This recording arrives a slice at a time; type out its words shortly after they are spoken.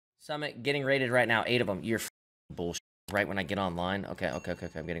Summit getting raided right now. 8 of them. You're bullshit. Right when I get online. Okay.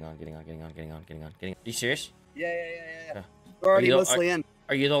 I'm getting on. Are you serious? Yeah. Okay. We're already mostly in.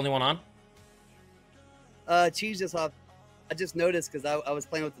 Are you the only one on? Cheese just hopped. I just noticed because I was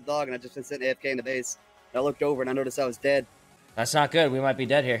playing with the dog and I just been sitting AFK in the base. And I looked over and I noticed I was dead. That's not good. We might be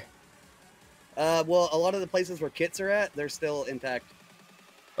dead here. Well, a lot of the places where kits are at, they're still intact.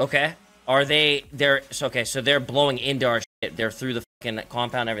 Okay. Are they? So they're blowing into our shit. They're through the fucking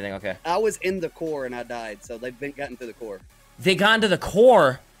compound. Everything. Okay. I was in the core and I died, so they've gotten through the core. They got into the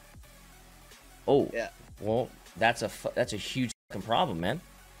core. Oh. Yeah. Well, that's a huge fucking problem, man.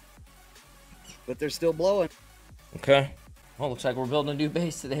 But they're still blowing. Okay. Well, looks like we're building a new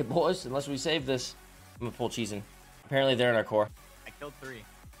base today, boys. Unless we save this. I'm gonna pull cheese in. Apparently they're in our core. I killed 3.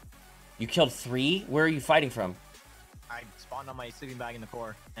 You killed 3? Where are you fighting from? I spawned on my sleeping bag in the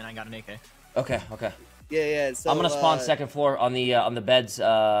core, and I got an AK. Okay. Yeah. So, I'm gonna spawn second floor on the beds.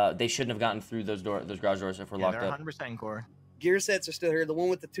 They shouldn't have gotten through those garage doors if we're locked they're up. 100% in core. Gear sets are still here. The one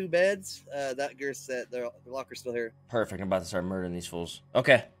with the 2 beds, that gear set, the locker's still here. Perfect. I'm about to start murdering these fools.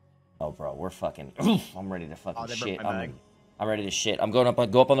 Okay. Oh, bro, we're fucking. I'm ready to fucking shit. I'm ready to shit. I'm going up.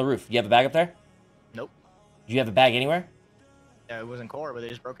 Go up on the roof. You have a bag up there? Nope. Do you have a bag anywhere? Yeah, it was in core, but they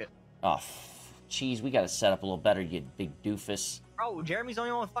just broke it. Oh, jeez, we gotta set up a little better, you big doofus. Bro, Jeremy's the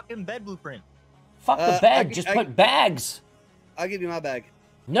only one with fucking bed blueprint. Fuck the bag. Just put bags. I'll give you my bag.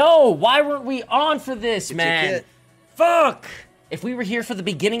 No, why weren't we on for this, man? Fuck! If we were here for the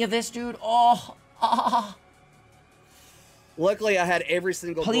beginning of this, dude, Luckily, I had every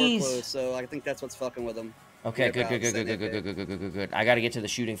single door Please. closed, so I think that's what's fucking with them. Okay, good. I gotta get to the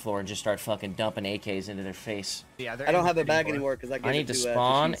shooting floor and just start fucking dumping AKs into their face. Yeah, I don't have a bag anymore because I need to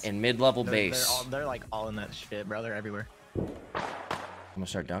spawn in mid-level base. They're like all in that shit, bro. They're everywhere. I'm gonna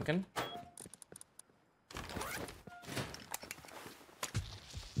start dunking.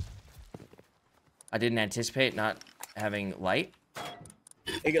 I didn't anticipate not having light.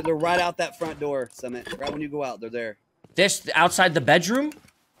 They're right out that front door, Summit. Right when you go out, they're there. This outside the bedroom?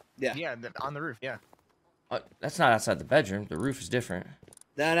 Yeah. Yeah, on the roof, yeah. That's not outside the bedroom. The roof is different.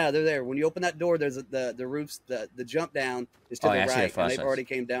 No, they're there. When you open that door, there's the roof's the jump down is to the right, and they've already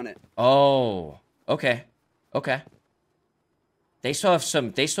came down it. Oh, okay. They still have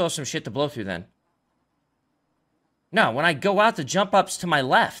some shit to blow through then. No, when I go out, the jump up's to my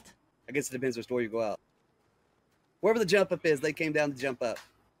left. I guess it depends which door you go out. Wherever the jump up is, they came down to jump up.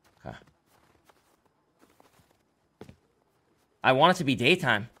 Okay. I want it to be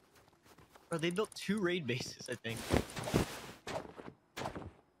daytime. Bro, they built 2 raid bases, I think.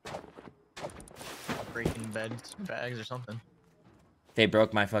 Breaking beds, bags, or something. They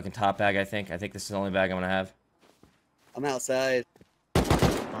broke my fucking top bag, I think. I think this is the only bag I'm gonna have. I'm outside.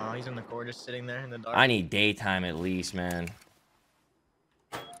 Oh, he's in the core just sitting there in the dark. I need daytime at least, man.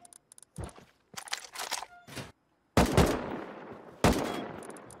 My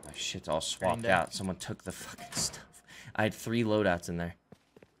shit's all swapped out. Someone took the fucking stuff. I had 3 loadouts in there.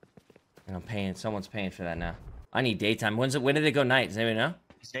 And I'm paying, someone's paying for that now. I need daytime. When did it go night? Does anybody know?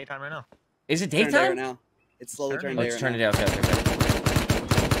 It's daytime right now. Is it daytime? Right now. It's slowly turning day. Oh, it's turning day. Okay.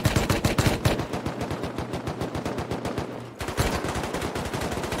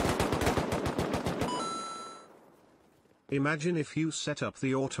 Imagine if you set up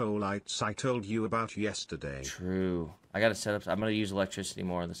the auto lights I told you about yesterday. True. I gotta set up. I'm gonna use electricity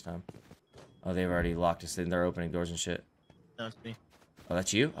more this time. Oh, they've already locked us in. They're opening doors and shit. No, it's me. Oh,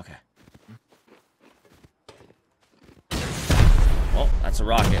 that's you? Okay. Well, that's a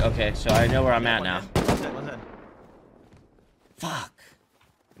rocket. Okay, so I know where I'm at now. One's dead. Fuck.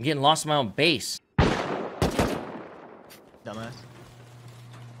 I'm getting lost in my own base. Dumbass.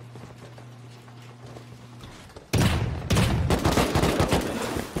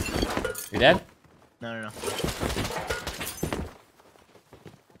 You're dead? No.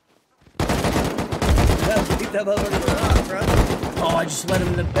 Oh, I just let him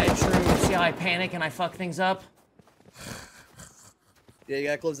in the bedroom. See how I panic and I fuck things up? Yeah, you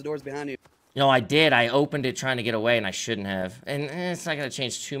gotta close the doors behind you. No, I did. I opened it trying to get away and I shouldn't have. And it's not gonna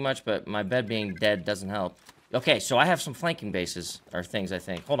change too much, but my bed being dead doesn't help. Okay, so I have some flanking bases, or things, I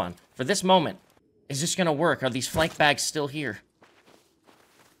think. Hold on. For this moment, is this gonna work? Are these flank bags still here?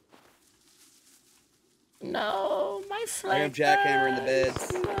 No, my flank I have jackhammer in the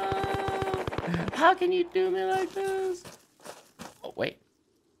beds. No. How can you do me like this? Oh, wait.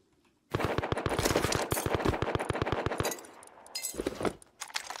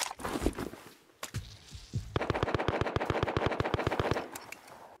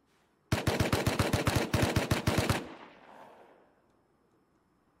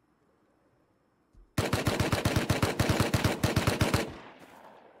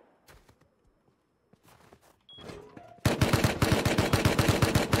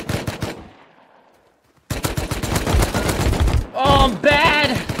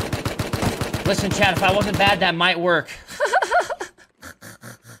 Listen, chat, if I wasn't bad, that might work.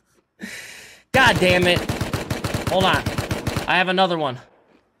 God damn it. Hold on. I have another one.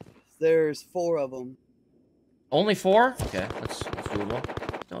 There's 4 of them. Only 4? Okay, that's doable.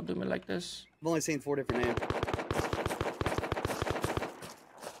 Don't do me like this. I've only seen 4 different names.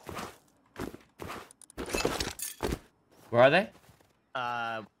 Where are they?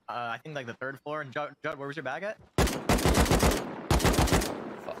 I think like the 3rd floor. And Judd, where was your bag at?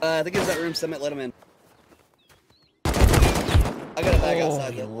 I think it was that room Summit let him in. I got a bag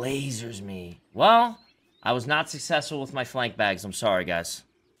outside He though. lasers me. Well, I was not successful with my flank bags. I'm sorry, guys.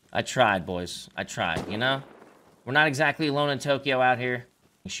 I tried, boys. I tried, you know? We're not exactly alone in Tokyo out here.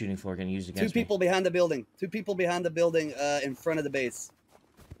 Shooting floor getting used against 2 people behind the building. 2 people behind the building in front of the base.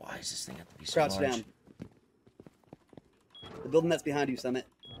 Why does this thing have to be so Crouch large? down. The building that's behind you, Summit.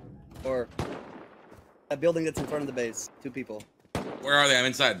 Or a building that's in front of the base. 2 people. Where are they? I'm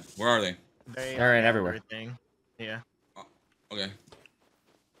inside. Where are they? They're in everywhere. Everything. Yeah. Oh, okay.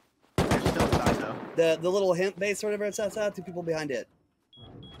 They're still inside though. The little hemp base or whatever it's outside, 2 people behind it.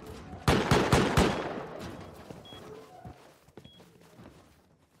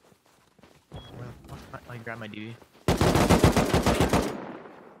 I grab my DV.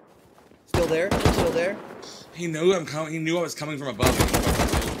 Still there? Still there? He knew I'm coming. He knew I was coming from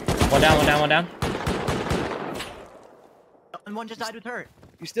above. One down, one down, one down. And one just died with her.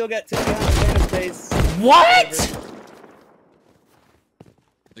 You still got 2 behind the furnace base. What?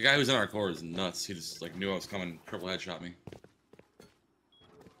 The guy who's in our core is nuts. He just like knew I was coming. Triple headshot me.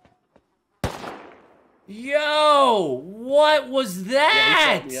 Yo, what was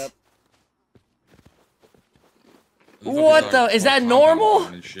that? Yeah, he shot me up. What the? Is that normal?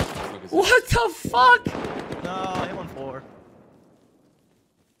 What the fuck? No, I hit 1 4.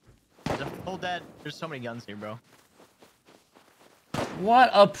 There's a full dead. There's so many guns here, bro.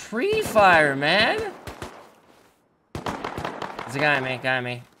 What a pre-fire, man. There's a guy on me, guy on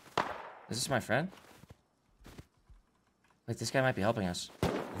me. Is this my friend? Wait, this guy might be helping us. I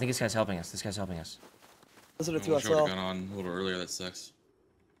think this guy's helping us. This guy's helping us. Those are the 2 I I saw. gun on a little earlier. That sucks.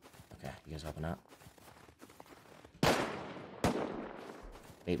 Okay, you guys helping out?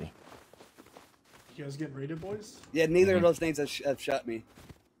 Bait me. You guys getting raided, boys? Yeah, neither of those names have shot me.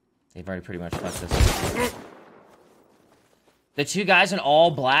 They've already pretty much fucked us. The 2 guys in all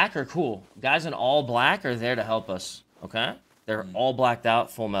black are cool. Guys in all black are there to help us, okay? They're all blacked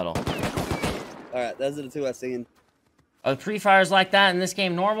out, full metal. Alright, those are the 2 I've seen. Are the pre-fires like that in this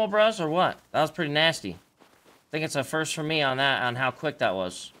game normal, bros, or what? That was pretty nasty. I think it's a first for me on that, on how quick that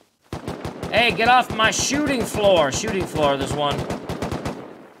was. Hey, get off my shooting floor! Shooting floor, there's one.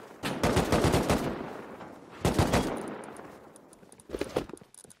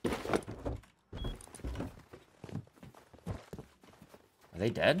 Are they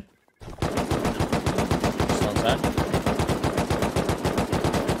dead? Still inside?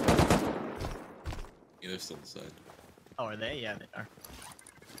 Yeah, they're still inside. Oh, are they? Yeah, they are.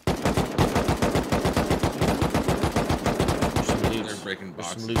 They're breaking There's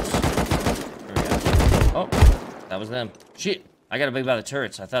boxes. some loots. There we go. Oh, that was them. Shit, I got a big by the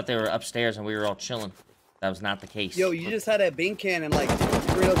turrets. I thought they were upstairs and we were all chilling. That was not the case. Yo, you just had a bean can and like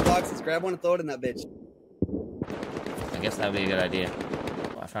 3 of those boxes. Grab one and throw it in that bitch. I guess that would be a good idea.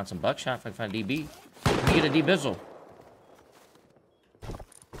 Oh, I found some buckshot. If I can find a DB. Let me get a D-bizzle.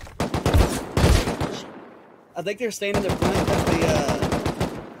 I think they're staying in their front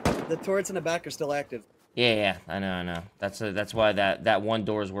because the turrets in the back are still active. Yeah, I know. That's why that one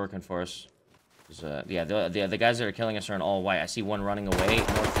door is working for us. Yeah, the guys that are killing us are in all white. I see one running away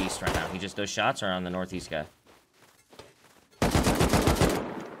northeast right now. Those shots are on the northeast guy.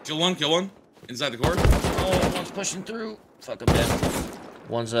 Kill one. Inside the core. Oh, one's pushing through. Fuck, I'm dead.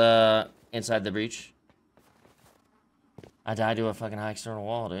 One's inside the breach. I died to a fucking high external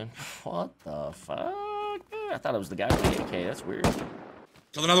wall, dude. What the fuck? I thought it was the guy with the AK. That's weird.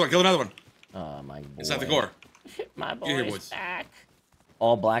 Kill another one. Oh, my boy. Inside the core. My Get here, boy's boys. back.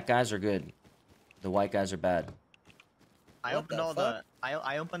 All black guys are good. The white guys are bad. I opened all the.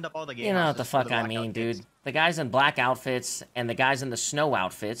 I opened up all the games. You know what the fuck I mean, dude. The guys in black outfits and the guys in the snow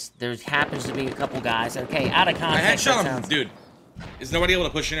outfits. There happens to be a couple guys. Okay, out of I context. headshot him, dude. Is nobody able to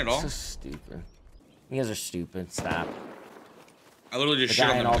push in at all? So stupid. You guys are stupid. Stop. I literally just The shit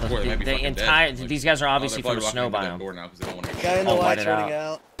guy on in them all before. They might be the fucking entire. dead. These guys are Like, obviously they're from a probably snow walking into that biome. door now 'cause they don't want to Guy in the I'll white white it turning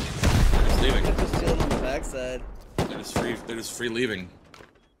out. out. They're just leaving. They're just chilling on the backside. They're just free leaving.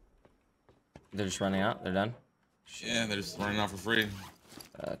 They're just running out. They're done. Yeah, they're just running out for free.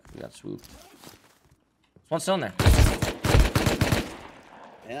 We got swooped. There's one still in there.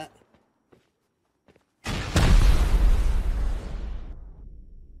 Yeah.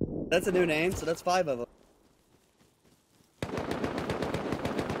 That's a new name, so that's 5 of them.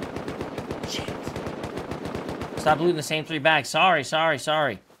 Shit. Stop looting the same 3 bags. Sorry.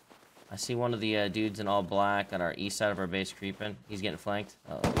 I see one of the dudes in all black on our east side of our base creeping. He's getting flanked.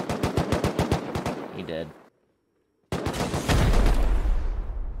 Uh-oh. He did.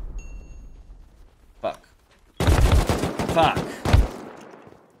 Fuck.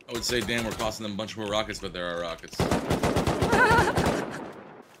 I would say, damn, we're costing them a bunch more rockets, but there are rockets.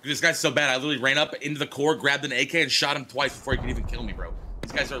 This guy's so bad. I literally ran up into the core, grabbed an AK, and shot him twice before he could even kill me, bro.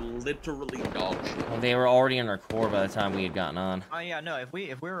 These guys are literally dog shit. Well, they were already in our core by the time we had gotten on. Oh yeah, no. If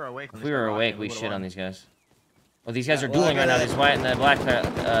we were awake, we shit on these guys. Well, these guys are dueling right now. These white and the black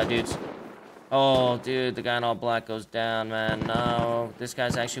dudes. Oh, dude, the guy in all black goes down, man. No, this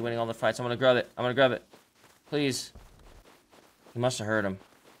guy's actually winning all the fights. I'm gonna grab it. Please. He must have heard him.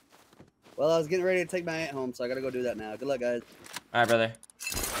 Well, I was getting ready to take my aunt home, so I gotta go do that now. Good luck, guys. All right, brother.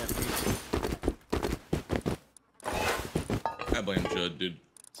 I blame Judd, dude.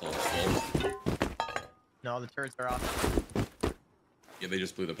 It's all his fault. No, the turrets are off. Yeah, they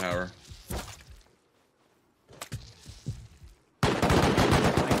just blew the power.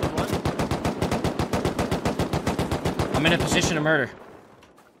 I'm in a position to murder.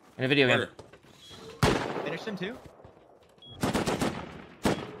 In a video game. Finished him too?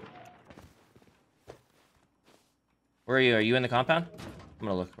 Where are you? Are you in the compound? I'm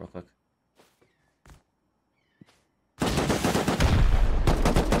gonna look real quick.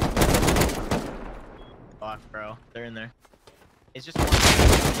 Fuck, bro. They're in there. It's just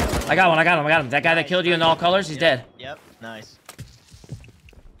I got him. That guy that killed you in all colors, he's dead. Yep, nice.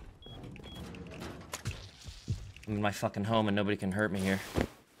 I'm in my fucking home and nobody can hurt me here.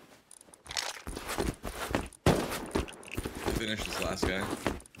 Finish this last guy.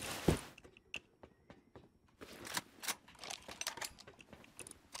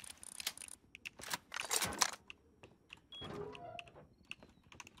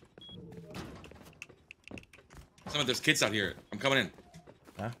 There's kids out here. I'm coming in.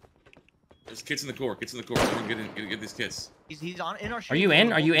 Huh? There's kids in the core. Someone get these kids. He's on in our. Are you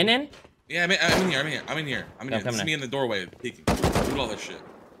in? Are you in? Yeah, I'm in here. This is me in the doorway peeking. Look at all this shit.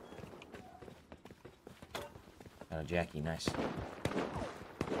 Oh, Jackie, nice.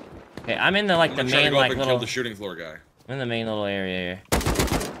 Okay, I'm in the the main like little. Kill the shooting floor guy. I'm in the main little area here.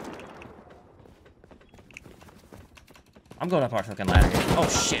 I'm going up our fucking ladder here. Oh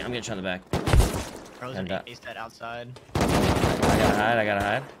shit! I'm getting shot in the back. Frozen ace that outside. I gotta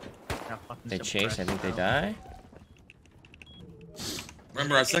hide. They chase. I think they die.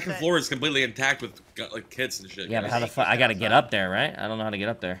 Remember, our second floor is completely intact with like kids and shit. Yeah, but how the fuck? I gotta get up there, right? I don't know how to get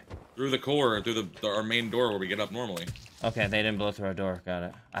up there. Through the core, through our main door where we get up normally. Okay, they didn't blow through our door. Got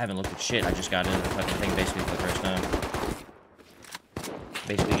it. I haven't looked at shit. I just got into the fucking thing basically for the first time.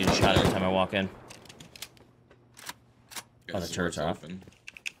 Basically, getting shot every time I walk in. Oh, the turrets are off.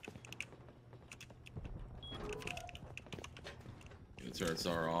 The turrets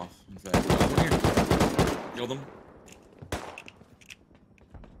are off. In fact, come here. Kill them.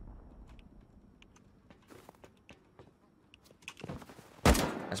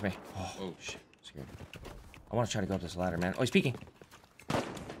 That's me. Oh shit. Scared. I want to try to go up this ladder, man. Oh, he's peeking. I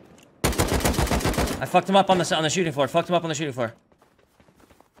fucked him up on the shooting floor.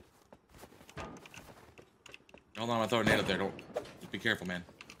 Hold on, I throw a nade up there. Don't. Just be careful, man.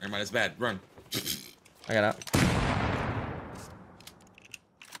 Never mind, it's bad. Run. I got out.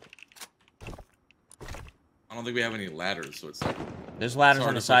 I don't think we have any ladders, so it's like. There's ladders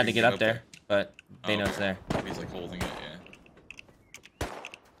on the side to get up there, but they know it's there. He's like holding it, yeah.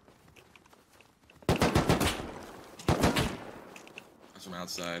 That's from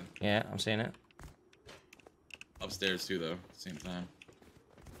outside. Yeah, I'm seeing it. Upstairs too, though. At the same time.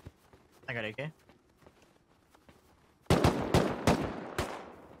 I got AK.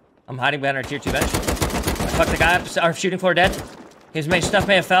 I'm hiding behind our tier 2 bench. I fucked the guy up. Our shooting floor dead. His stuff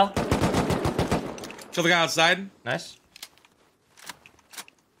may have fell. Kill the guy outside. Nice.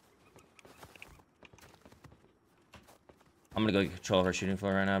 I'm gonna go control her shooting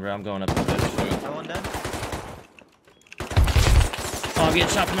floor right now, bro. I'm going up the bench. One dead. Oh, I'm getting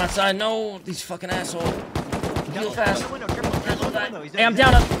shot from outside. No, these fucking assholes. Heal fast. Hey, I'm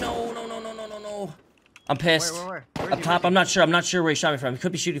down. No. I'm pissed. Where? Up top, I'm not sure where he shot me from. He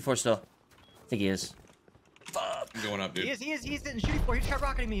could be shooting for still. I think he is. Fuck. I'm going up, dude. He is. He's in shooting for. He tried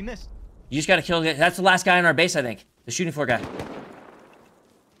rocketing me. He missed. You just gotta kill. That's the last guy in our base, I think. The shooting floor guy.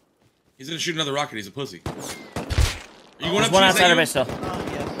 He's gonna shoot another rocket. He's a pussy. Are you going There's up? One outside our base still.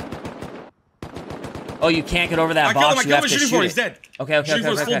 Yes. Oh, you can't get over that I box. killed him. Shooting for. He's dead. Okay. Shooting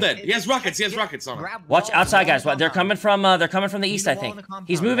for is full dead. He has rockets. He has rockets on him. Watch outside, guys. They're coming from the east, I think.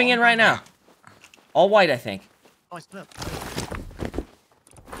 He's moving in right now. All white, I think. Oh, I split up.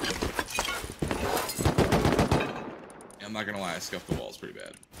 I'm not gonna lie, I scuffed the walls pretty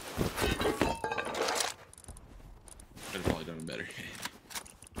bad. Could have probably done it better.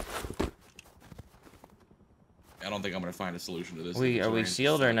 I don't think I'm gonna find a solution to this. Are we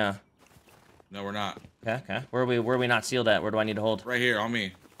sealed or no? No, we're not. Okay. Where are we not sealed at? Where do I need to hold? Right here, on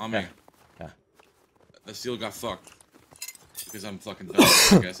me. On me. Okay. The seal got fucked. Because I'm fucking dumb,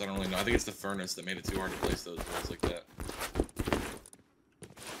 I guess. I don't really know. I think it's the furnace that made it too hard to place those walls like that.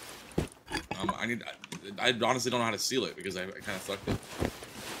 I honestly don't know how to seal it because I kind of fucked it.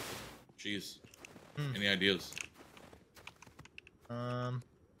 Jeez. Any ideas? What'd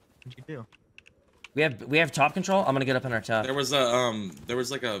you do? We have top control. I'm gonna get up in our top. There was a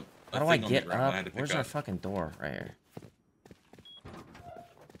like a how do I get up? I Where's our fucking door? Right here.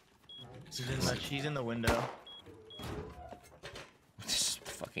 She's in the window. This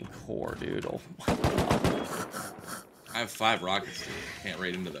fucking core, dude. Oh my god. I have 5 rockets, dude. Can't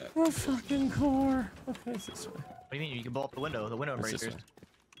raid into that. Oh, fucking core. Okay, it's this way. What do you mean? You can blow up the window. The window breakers.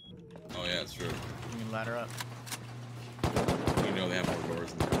 Oh yeah, it's true. You can ladder up. You know they have more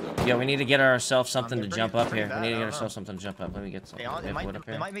doors in the window. Yeah, we need to get ourselves something to jump up here. We need to get ourselves something to jump up. Let me get some.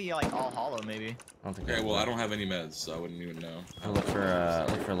 It might be like all hollow, maybe. I don't think. Okay, well I don't have any meds, so I wouldn't even know. I'll look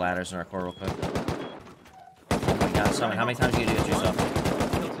for ladders in our core real quick. Oh my god, Summit, how many times do you do it yourself?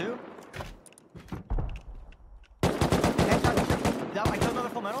 Kill 2? I killed another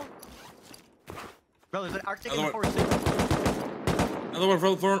full metal. Bro, there's an Arctic in the forest. Another one,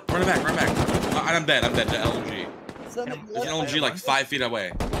 run back. I'm dead. The LMG. There's an LMG like 5 feet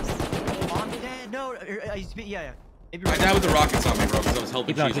away. I'm dead. No, yeah. I died with the rockets on me, bro, because I was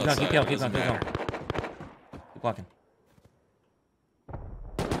helping. Keep going. Keep walking.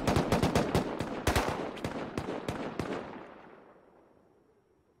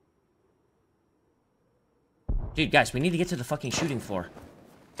 Dude, guys, we need to get to the fucking shooting floor.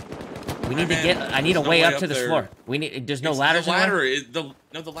 We need to get. I need a way up to this floor. We need. There's no ladders. The ladder.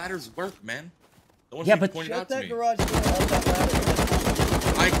 The ladders work, man. Yeah, but pointed out to me. Garage door up that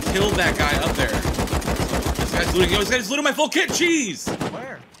ladder. I killed that guy up there. This guy's looting. Yo, this guy's looting my full kit. Cheese.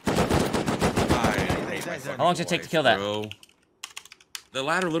 Where? How long does it take to kill that? Bro. The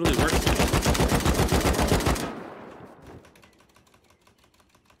ladder literally works.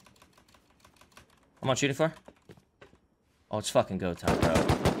 I'm on shooting floor. Oh, it's fucking go time, bro.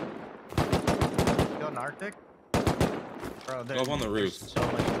 Go in Arctic? Bro, go up on the roof. So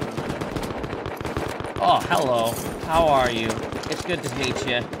much. Oh, hello. How are you? It's good to meet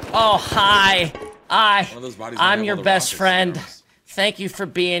you. Oh, hi. I'm your best friend. Thank you for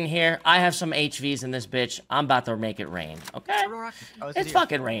being here. I have some HVs in this bitch. I'm about to make it rain, okay? It's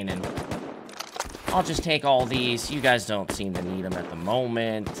fucking raining. I'll just take all these. You guys don't seem to need them at the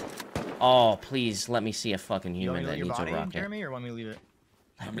moment. Oh, please, let me see a fucking human that needs a rocket. Jeremy, or want me to leave it?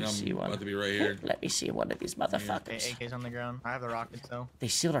 Let me see one. About to be right here. Let me see one of these motherfuckers. AK's on the ground. I have the rockets, though. They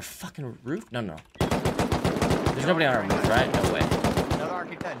sealed our fucking roof? No. There's nobody on our roof, right? No way. Another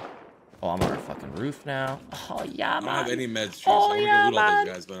Arctic dead. Oh, I'm on our fucking roof now. Oh, yeah, man. I don't have any meds, Trees. I want to go loot all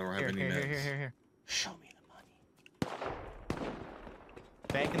those guys, but I don't have any meds. Here. Show me the money.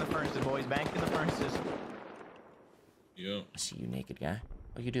 Bank in the furnaces, boys. Bank in the furnaces. Yeah. I see you, naked guy.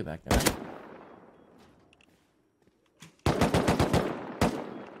 What you do back there?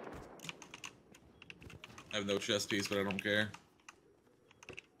 I have no chest piece, but I don't care.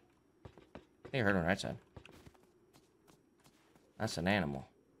 Hey, you heard on the right side. That's an animal.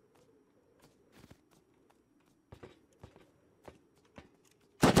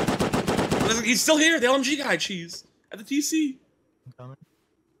 He's still here, the LMG guy, Cheese. At the TC. I'm coming.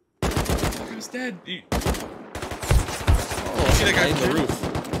 He was dead. See that guy from the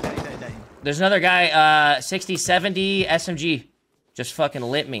roof. Dead. There's another guy, 60, 70 SMG. Just fucking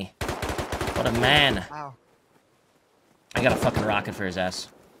lit me. What a man. Wow. I got a fucking rocket for his ass.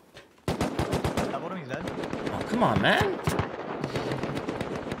 Doubled him, he's dead. Oh, come on, man.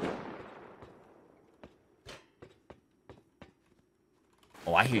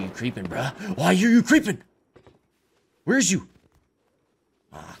 Oh, I hear you creeping, bruh. Oh, I hear you creeping. Where's you?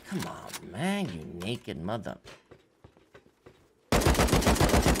 Oh, come on, man, you naked mother.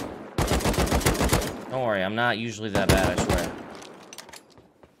 Don't worry, I'm not usually that bad, I swear.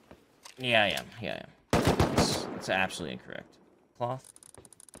 Yeah, I am. It's absolutely incorrect. Cloth?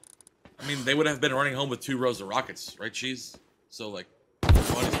 I mean, they would have been running home with 2 rows of rockets, right, Cheese? So, like,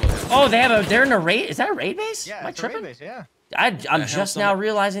 oh, they're in a raid? Is that a raid base? Yeah, Am I it's a raid tripping? base, yeah. I'm just now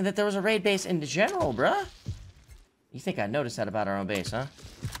realizing that there was a raid base in general, bruh. You think I noticed that about our own base, huh?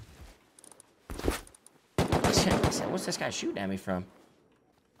 What's this guy shooting at me from?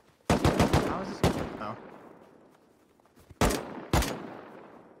 How is this? Oh.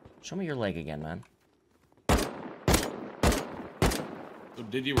 Show me your leg again, man. So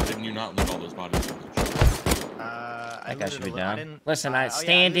did you or didn't you not loot all those bodies? That guy should be down. Listen,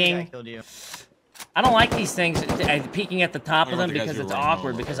 standing. Yeah, I don't like these things peeking at the top of them because it's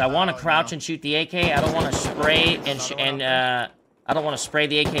awkward. Because I want to crouch and shoot the AK. I don't want to spray I don't want to spray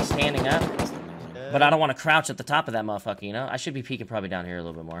the AK standing up. But I don't want to crouch at the top of that motherfucker. You know, I should be peeking probably down here a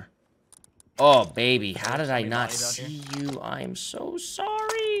little bit more. Oh baby, how did I not see you? I am so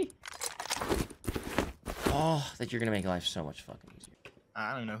sorry. Oh, that you're gonna make life so much fucking easier.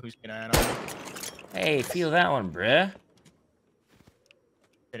 I don't know who's gonna add on. Hey, feel that one, bruh.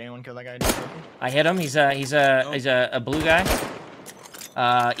 Did anyone kill that guy? I hit him. He's a blue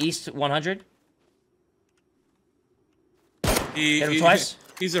guy. East 100. Hit him twice.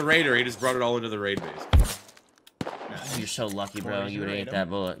 He's a raider. He just brought it all into the raid base. Oh, you're so lucky, bro. You would have ate that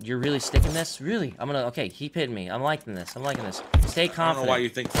bullet. You're really sticking this? Really? I'm gonna. Okay, keep hitting me. I'm liking this. I'm liking this. Stay confident. I don't know why you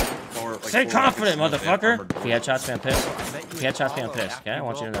think more. Like, stay confident, motherfucker. If you headshots me, I'm pissed. If you headshots me, I'm pissed. Okay, I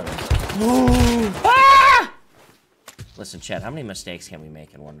want you to know that. Ah! Listen, Chad. How many mistakes can we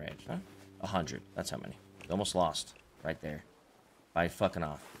make in one raid? Huh? 100. That's how many. We almost lost. Right there. By fucking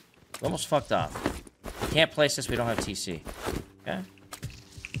off. We almost fucked off. We can't place this. We don't have TC. Okay.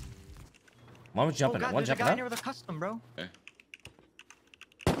 One was jumping up. One jumping up. Near the custom, bro. Okay.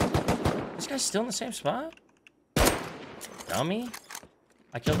 This guy's still in the same spot? Dummy.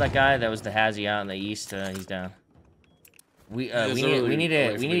 I killed that guy that was the Hazzy out in the east. He's down. We need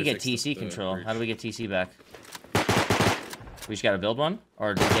to get TC control. How do we get TC back? We just gotta build one,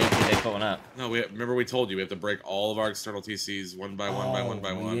 or did they put one up? No, remember we told you we have to break all of our external TCs one by one by one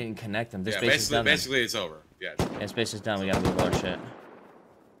by one. We didn't connect them. This yeah, base is done. Basically, it's over. Yeah. This base is done. We gotta move our shit.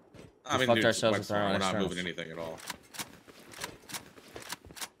 I mean, fucked ourselves with our own We're not externals. moving anything at all.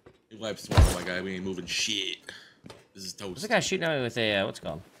 You wipe swarm, my guy. We ain't moving shit. This is toast. There's a guy shooting at me with a what's it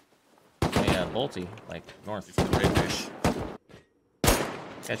called? A bolty, like north.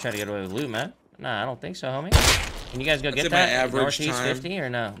 Gotta try to get away with loot, man. Nah, I don't think so, homie. Can you guys go get that? Northeast 50 or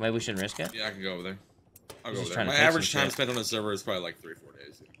no? Maybe we should risk it. Yeah, I can go over there. I'll go over there. My average time spent on the server is probably like 3-4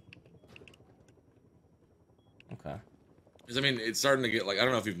 days. Okay. Because, I mean, it's starting to get, like, I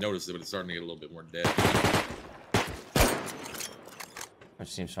don't know if you've noticed it, but it's starting to get a little bit more dead. Which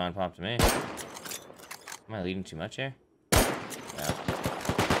seems fine pop to me. Am I leading too much here? Yeah.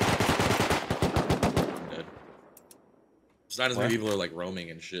 I'm dead. It's not as many people are, like,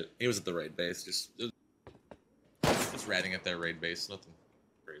 roaming and shit. He was at the raid base, just ratting at their raid base, nothing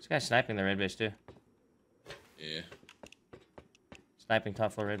crazy. This guy's sniping the raid base, too. Yeah. Sniping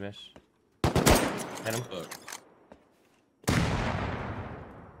top floor raid base. Hit him. Look.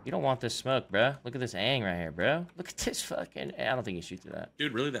 You don't want this smoke, bro. Look at this ang right here, bro. Look at this fucking... I don't think you shoot through that.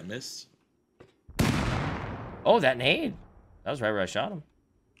 Dude, really? That missed? Oh, that nade. That was right where I shot him.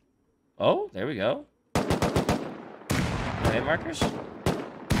 Oh, there we go. Hit markers?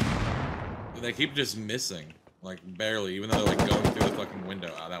 They keep just missing. Like, barely. Even though they're, like, going through the fucking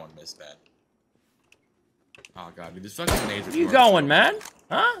window. Oh, that one missed bad. Oh, God, dude. This fucking nades are... Where you going, man?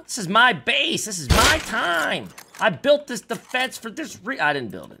 Huh? This is my base. This is my time. I built this defense for this I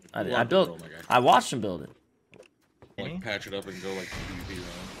didn't build it. I built... I watched him build it. Like, patch it up and go, like, PvP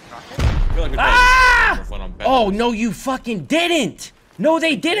around. I feel like ah! Oh, no, you fucking didn't! No,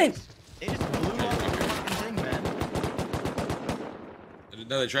 they didn't! They just blew up the fucking thing, man.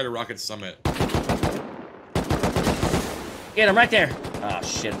 No, they tried to rocket Summit. Get him right there. Oh,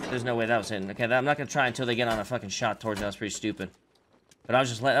 shit. There's no way that was hitting. Okay, I'm not gonna try until they get on a fucking shot towards me. That's pretty stupid. But I was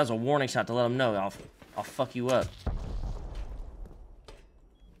just that was a warning shot to let them know. I'll fuck you up.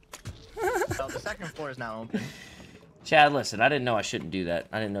 So the second floor is now open. Chad, listen, I didn't know I shouldn't do that.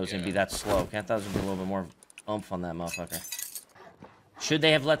 I didn't know it was gonna be that slow. Okay, I thought it was gonna be a little bit more oomph on that motherfucker. Should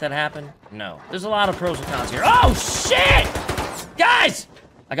they have let that happen? No. There's a lot of pros and cons here. Oh, shit! Guys!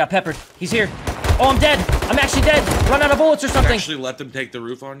 I got peppered. He's here. Oh, I'm dead. I'm actually dead. Run out of bullets or something. You actually let them take the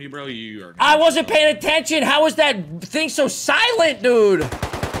roof on you, bro? You are... I wasn't paying attention. How was that thing so silent, dude?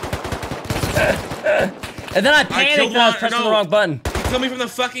 And then I panicked and I was pressing the wrong button. You killed me from the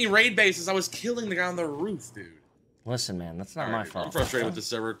fucking raid bases. I was killing the guy on the roof, dude. Listen, man, that's not my fault. I'm frustrated with the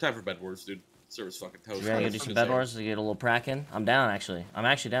server. Time for bed wars, dude. The server's fucking toast. You ready to do some bed wars to get a little prac in? I'm down, actually. I'm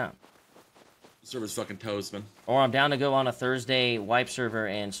actually down. The server's fucking toast, man. Or I'm down to go on a Thursday wipe server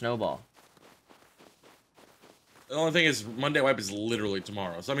and snowball. The only thing is, Monday wipe is literally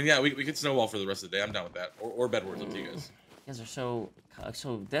tomorrow. So, I mean, yeah, we could snowball for the rest of the day. I'm down with that. Or bed wars, up to you guys. guys are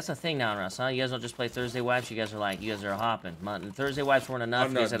so that's a thing now in us, huh? You guys don't just play Thursday wipes. You guys are hopping. Thursday wipes weren't enough.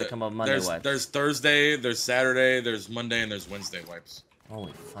 You guys had to come up Monday wipes. There's Thursday, there's Saturday, there's Monday, and there's Wednesday wipes.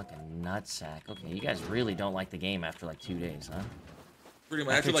 Holy fucking nutsack. Okay, you guys really don't like the game after like 2 days, huh? Pretty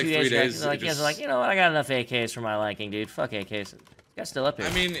much. After like 3 days. You guys are like, you know what? I got enough AKs for my liking, dude. Fuck AKs. You guys still up here.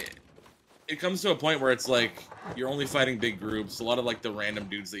 I mean, it comes to a point where it's like you're only fighting big groups. A lot of like the random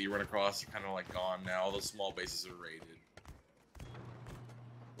dudes that you run across are kind of like gone now. All those small bases are raided.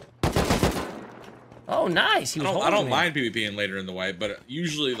 Oh, nice. I don't mind PvPing later in the wipe, but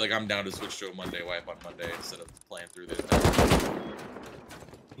usually like I'm down to switch to a Monday wipe on Monday instead of playing through this.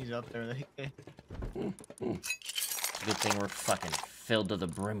 He's up there. Good thing we're fucking filled to the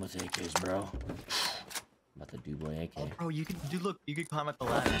brim with AKs, bro. About the Dubois AK. Oh, bro, you could you could climb up the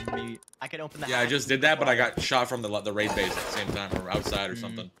ladder. And maybe I could open the. Yeah, I just did that, but I got shot from the raid base at the same time, or outside or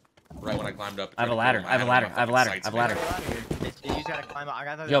something. Right when I climbed up. I have a ladder. I have a ladder. You just gotta climb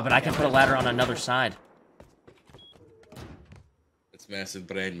up. Yo, but I can put a ladder on another side. It's massive,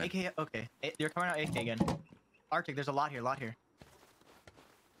 but I ain't. AK, okay. You're coming out AK again. Arctic, there's a lot here.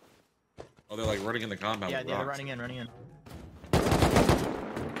 Oh, they're like running in the compound. Yeah, they're running in.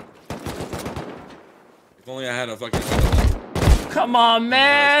 If only I had a fucking. Come on,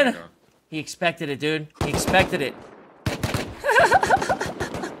 man! He expected it, dude. He expected it. There's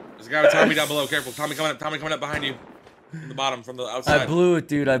a guy with Tommy down below. Careful, Tommy coming up behind you. From the bottom, from the outside. I blew it,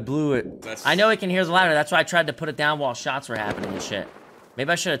 dude. I blew it. I know he can hear the ladder. That's why I tried to put it down while shots were happening and shit. Maybe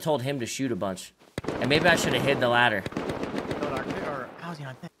I should have told him to shoot a bunch. And maybe I should have hid the ladder.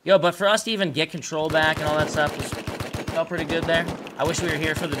 Yo, but for us to even get control back and all that stuff felt pretty good there. I wish we were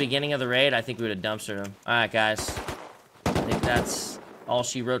here for the beginning of the raid. I think we would have dumpstered him. Alright, guys. I think that's all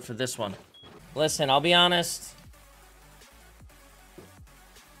she wrote for this one. Listen, I'll be honest.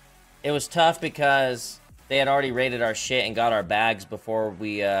 It was tough because they had already raided our shit and got our bags before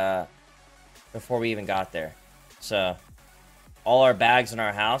we even got there. So, all our bags in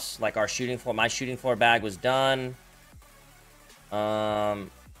our house, like our shooting floor, my shooting floor bag was done.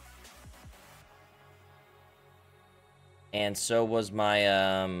 And so was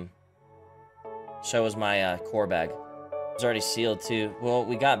my core bag. It was already sealed too. Well,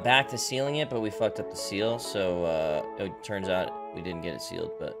 we got back to sealing it, but we fucked up the seal, so it turns out we didn't get it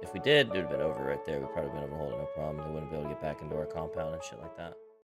sealed. But if we did, it would have been over right there. We'd probably been able to hold it, no problem. They wouldn't be able to get back into our compound and shit like that.